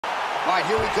All right,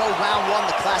 here we go, round one,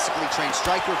 the classically trained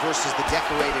striker versus the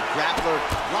decorated grappler.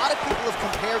 A lot of people have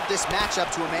compared this matchup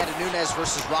to Amanda Nunes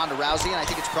versus Ronda Rousey, and I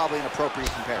think it's probably an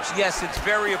appropriate comparison. Yes, it's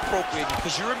very appropriate,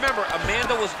 because you remember,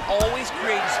 Amanda was always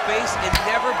creating space and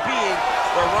never being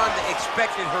where Ronda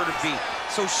expected her to be.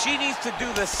 So she needs to do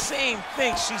the same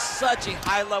thing. She's such a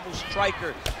high-level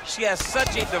striker. She has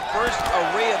such a diverse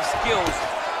array of skills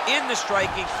in the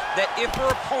striking that if her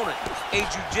opponent, a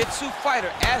jiu-jitsu fighter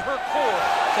at her core,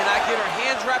 cannot get her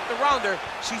hands wrapped around her,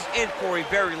 she's in for a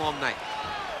very long night.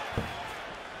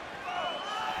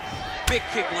 Big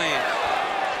kick land.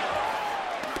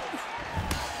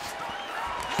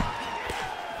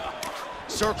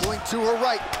 Circling to her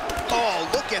right. Oh,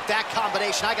 look at that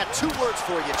combination. I got two words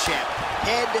for you, champ.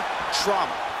 Head trauma.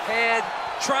 Head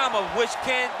trauma, which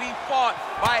can be fought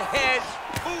by head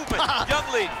movement. Young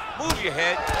lady, move your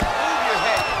head, move your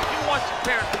head. You want your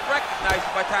parents to recognize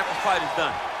you by the time the fight is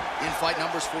done. In-fight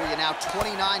numbers for you now.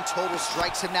 29 total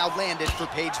strikes have now landed for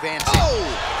Paige VanZant. Oh!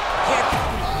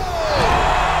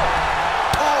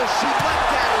 Oh, she leapt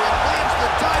at her and lands the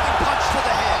diving punch to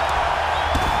the head.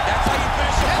 That's how you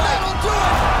finish the fight. That'll do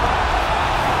it!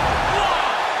 Wow!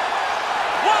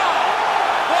 Wow!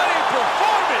 What a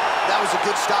performance! That was a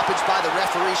good stoppage by the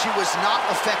referee. She was not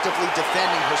effectively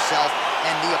defending herself,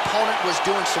 and the opponent was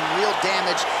doing some real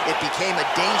damage. It became a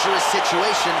dangerous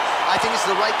situation. I think it's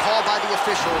the right call by the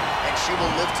official, and she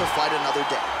will live to fight another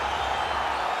day.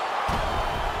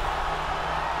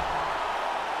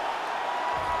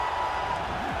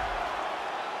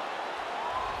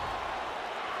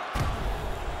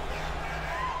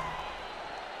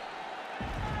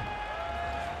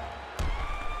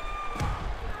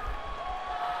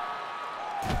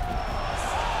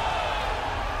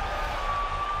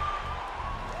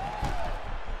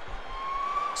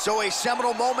 So a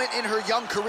seminal moment in her young career.